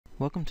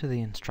Welcome to the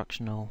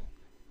instructional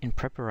in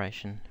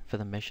preparation for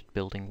the measured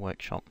building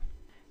workshop.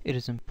 It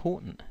is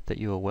important that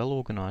you are well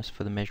organised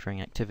for the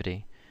measuring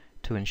activity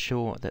to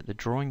ensure that the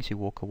drawings you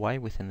walk away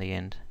with in the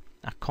end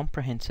are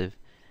comprehensive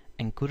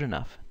and good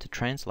enough to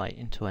translate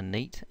into a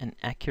neat and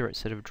accurate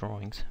set of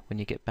drawings when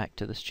you get back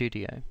to the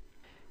studio.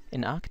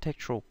 In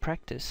architectural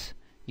practice,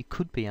 you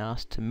could be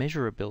asked to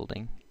measure a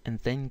building and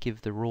then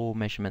give the raw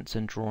measurements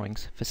and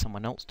drawings for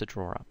someone else to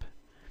draw up.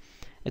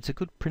 It's a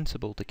good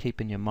principle to keep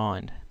in your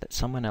mind that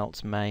someone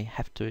else may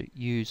have to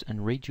use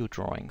and read your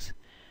drawings,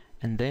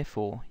 and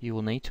therefore you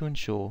will need to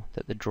ensure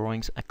that the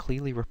drawings are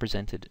clearly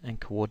represented and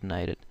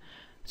coordinated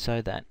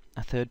so that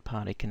a third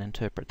party can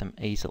interpret them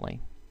easily.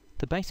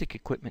 The basic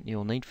equipment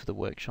you'll need for the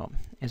workshop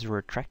is a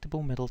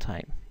retractable metal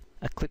tape,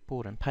 a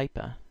clipboard and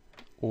paper,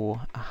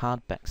 or a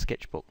hardback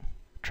sketchbook.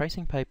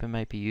 Tracing paper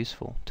may be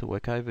useful to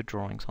work over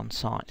drawings on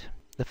site.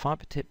 The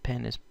fibre tip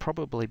pen is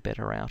probably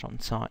better out on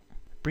site.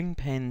 Bring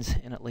pens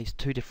in at least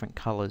 2 different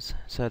colours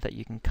so that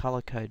you can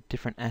colour code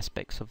different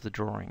aspects of the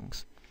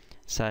drawings.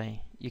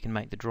 Say, you can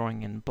make the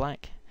drawing in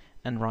black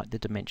and write the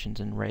dimensions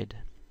in red.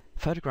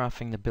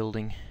 Photographing the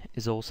building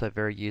is also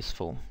very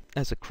useful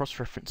as a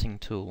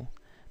cross-referencing tool,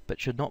 but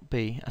should not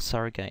be a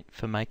surrogate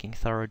for making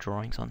thorough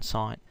drawings on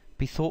site.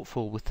 Be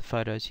thoughtful with the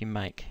photos you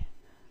make.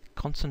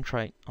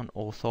 Concentrate on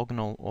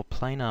orthogonal or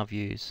planar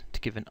views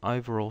to give an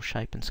overall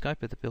shape and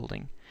scope of the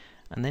building,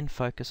 and then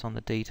focus on the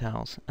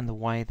details and the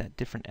way that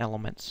different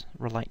elements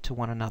relate to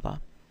one another.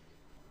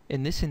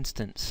 In this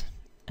instance,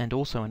 and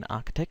also in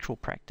architectural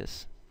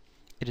practice,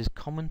 it is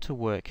common to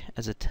work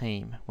as a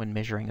team when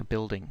measuring a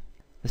building.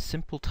 The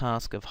simple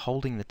task of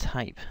holding the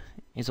tape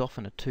is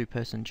often a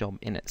 2-person job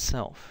in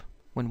itself.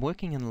 When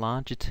working in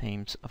larger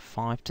teams of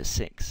 5 to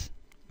 6,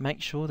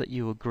 make sure that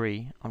you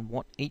agree on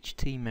what each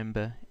team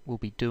member will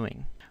be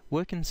doing.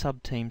 Work in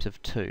sub-teams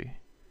of 2.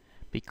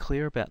 Be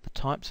clear about the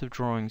types of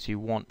drawings you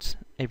want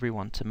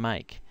everyone to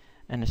make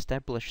and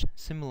establish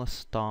similar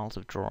styles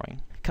of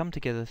drawing. Come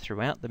together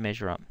throughout the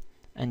measure-up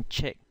and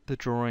check the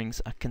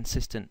drawings are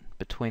consistent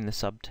between the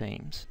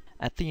sub-teams.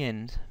 At the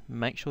end,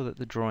 make sure that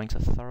the drawings are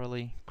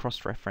thoroughly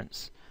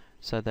cross-referenced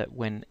so that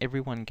when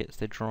everyone gets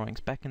their drawings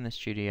back in the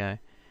studio,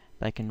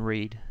 they can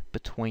read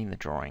between the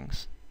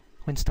drawings.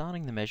 When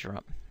starting the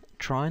measure-up,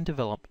 try and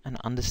develop an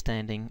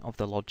understanding of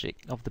the logic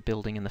of the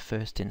building in the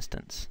first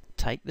instance.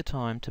 Take the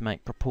time to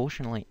make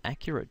proportionally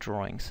accurate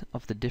drawings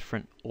of the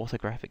different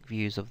orthographic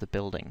views of the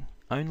building.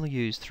 Only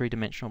use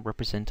 3-dimensional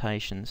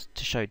representations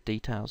to show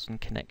details and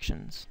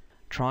connections.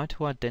 Try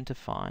to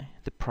identify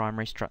the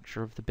primary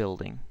structure of the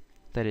building,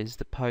 that is,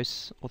 the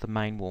posts or the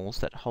main walls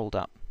that hold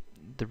up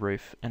the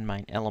roof and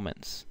main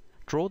elements.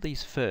 Draw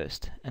these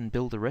first and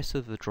build the rest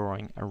of the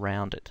drawing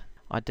around it.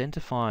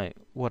 Identify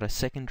what are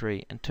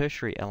secondary and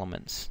tertiary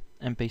elements,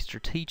 and be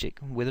strategic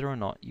whether or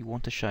not you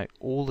want to show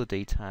all the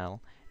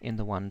detail in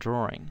the one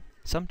drawing.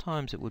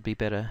 Sometimes it would be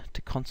better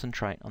to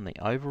concentrate on the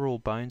overall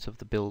bones of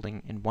the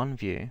building in one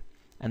view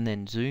and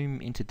then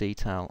zoom into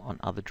detail on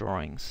other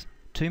drawings.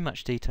 Too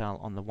much detail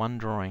on the one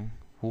drawing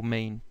will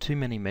mean too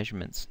many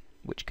measurements,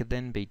 which could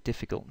then be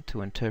difficult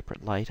to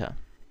interpret later.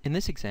 In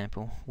this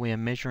example, we are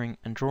measuring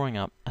and drawing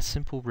up a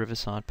simple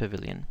riverside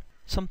pavilion.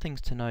 Some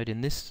things to note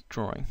in this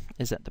drawing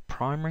is that the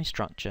primary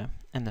structure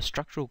and the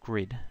structural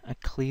grid are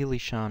clearly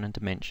shown and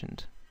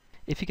dimensioned.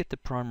 If you get the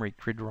primary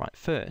grid right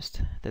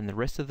first, then the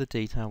rest of the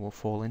detail will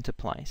fall into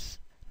place.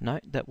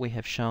 Note that we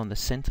have shown the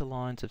center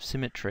lines of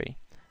symmetry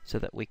so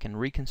that we can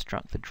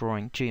reconstruct the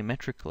drawing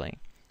geometrically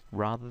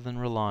rather than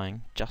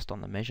relying just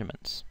on the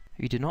measurements.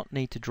 You do not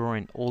need to draw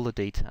in all the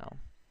detail.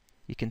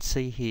 You can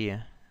see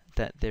here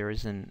that there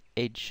is an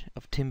edge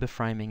of timber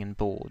framing and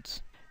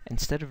boards.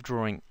 Instead of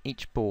drawing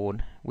each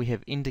board, we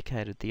have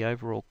indicated the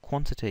overall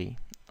quantity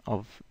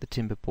of the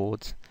timber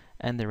boards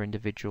and their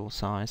individual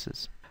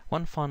sizes.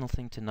 One final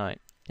thing to note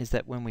is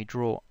that when we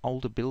draw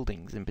older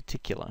buildings in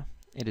particular,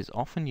 it is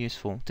often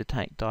useful to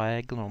take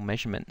diagonal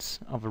measurements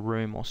of a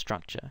room or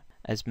structure,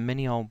 as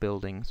many old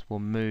buildings will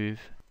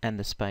move and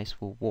the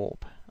space will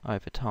warp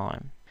over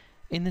time.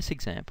 In this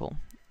example,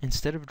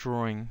 instead of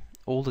drawing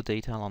all the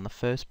detail on the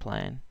first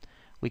plan,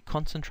 we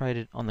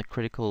concentrated on the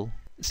critical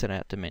set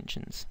out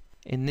dimensions.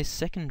 In this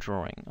second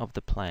drawing of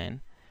the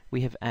plan,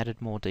 we have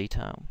added more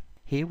detail.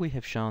 Here we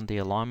have shown the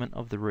alignment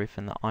of the roof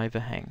and the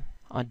overhang.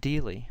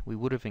 Ideally, we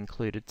would have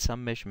included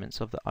some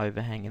measurements of the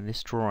overhang in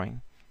this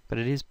drawing, but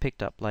it is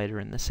picked up later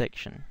in the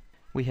section.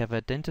 We have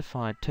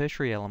identified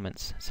tertiary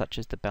elements such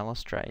as the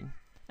balustrade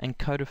and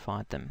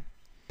codified them.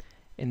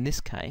 In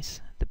this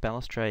case, the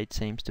balustrade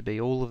seems to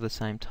be all of the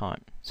same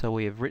type, so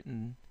we have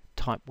written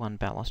Type 1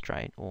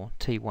 balustrade, or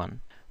T1.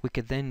 We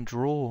could then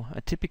draw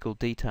a typical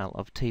detail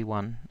of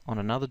T1 on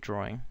another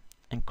drawing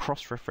and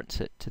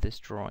cross-reference it to this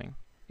drawing.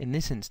 In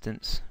this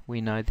instance,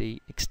 we know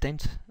the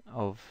extent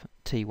of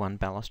T1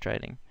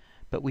 balustrading,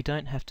 but we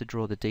don't have to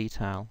draw the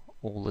detail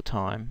all the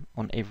time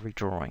on every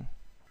drawing.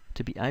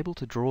 To be able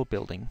to draw a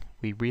building,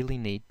 we really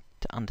need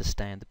to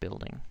understand the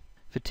building.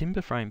 For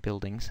timber frame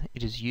buildings,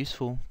 it is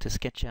useful to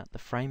sketch out the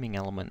framing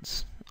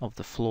elements of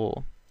the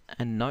floor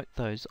and note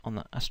those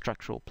on a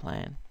structural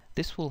plan.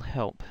 This will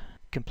help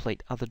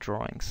complete other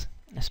drawings,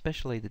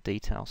 especially the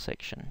detail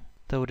section.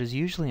 Though it is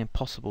usually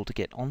impossible to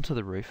get onto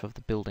the roof of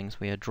the buildings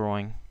we are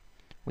drawing,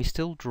 we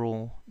still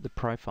draw the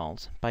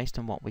profiles based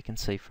on what we can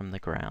see from the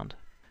ground.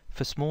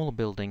 For smaller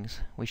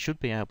buildings, we should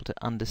be able to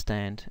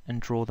understand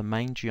and draw the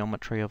main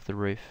geometry of the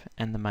roof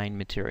and the main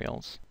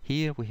materials.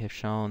 Here we have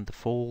shown the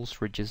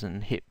falls, ridges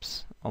and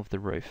hips of the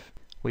roof.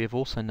 We have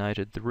also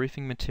noted the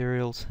roofing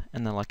materials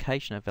and the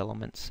location of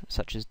elements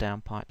such as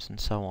downpipes and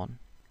so on.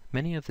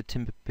 Many of the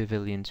timber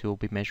pavilions you will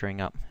be measuring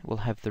up will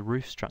have the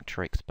roof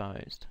structure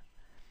exposed.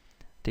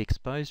 The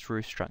exposed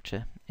roof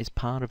structure is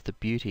part of the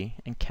beauty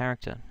and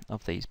character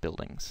of these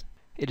buildings.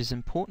 It is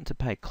important to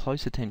pay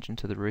close attention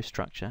to the roof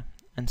structure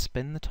and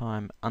spend the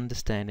time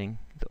understanding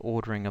the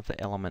ordering of the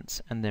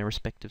elements and their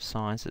respective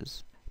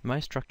sizes.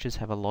 Most structures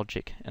have a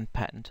logic and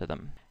pattern to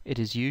them. It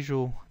is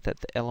usual that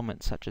the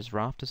elements such as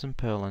rafters and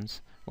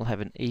purlins will have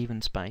an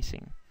even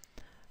spacing,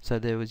 so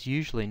there is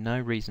usually no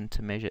reason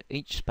to measure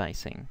each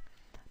spacing,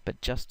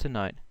 but just to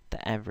note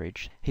the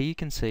average. Here you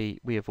can see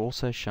we have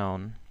also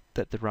shown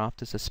that the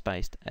rafters are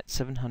spaced at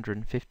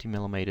 750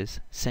 mm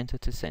centre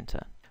to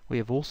centre. We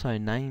have also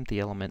named the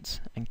elements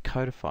and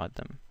codified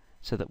them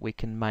so that we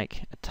can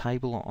make a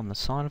table on the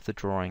side of the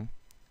drawing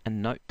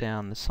and note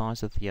down the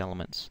size of the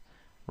elements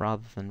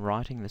rather than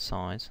writing the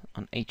size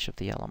on each of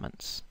the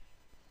elements.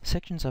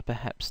 Sections are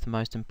perhaps the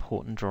most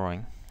important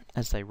drawing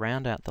as they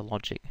round out the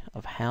logic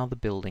of how the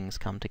buildings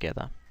come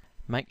together.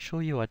 Make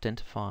sure you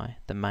identify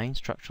the main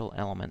structural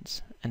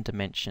elements and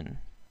dimension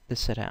the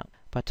set out.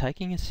 By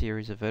taking a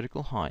series of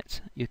vertical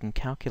heights, you can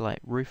calculate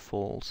roof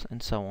falls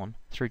and so on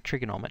through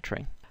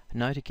trigonometry.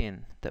 Note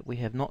again that we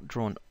have not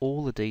drawn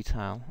all the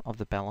detail of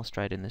the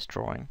balustrade in this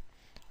drawing.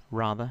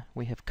 Rather,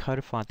 we have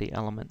codified the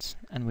elements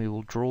and we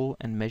will draw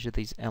and measure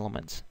these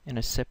elements in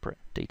a separate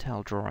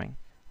detailed drawing.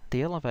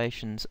 The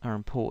elevations are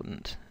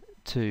important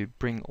to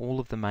bring all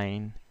of the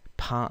main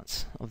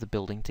parts of the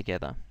building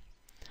together,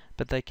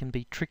 but they can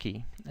be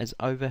tricky as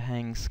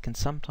overhangs can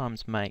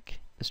sometimes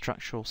make the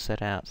structural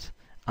set out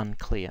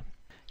unclear.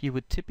 You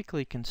would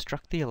typically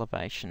construct the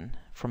elevation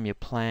from your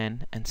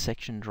plan and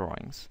section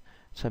drawings,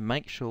 so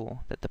make sure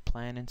that the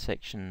plan and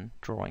section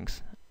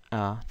drawings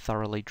are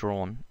thoroughly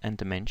drawn and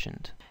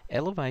dimensioned.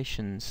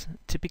 Elevations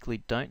typically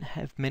don't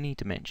have many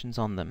dimensions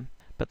on them,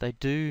 but they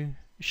do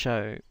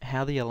show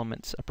how the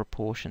elements are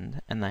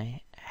proportioned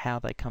and how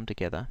they come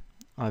together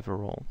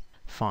overall.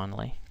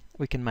 Finally,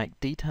 we can make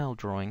detailed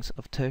drawings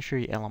of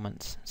tertiary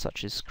elements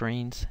such as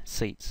screens,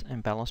 seats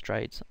and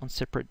balustrades on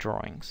separate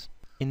drawings.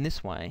 In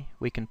this way,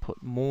 we can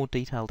put more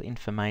detailed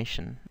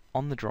information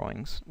on the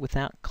drawings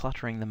without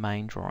cluttering the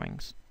main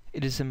drawings.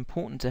 It is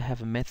important to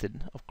have a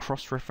method of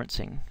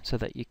cross-referencing so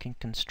that you can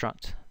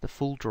construct the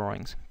full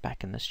drawings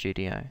back in the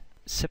studio.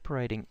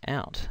 Separating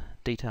out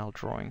detailed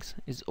drawings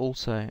is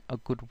also a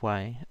good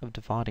way of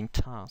dividing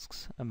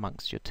tasks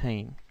amongst your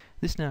team.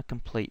 This now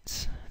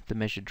completes the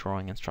measured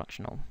drawing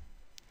instructional.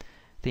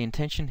 The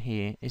intention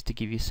here is to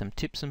give you some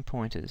tips and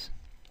pointers,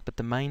 but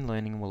the main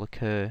learning will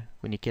occur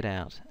when you get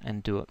out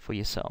and do it for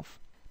yourself.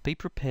 Be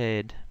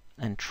prepared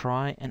and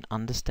try and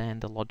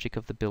understand the logic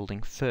of the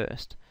building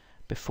first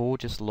before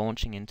just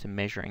launching into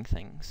measuring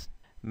things.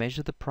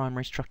 Measure the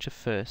primary structure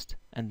first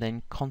and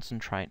then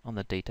concentrate on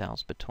the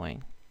details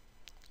between.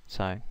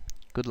 So,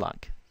 good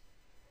luck.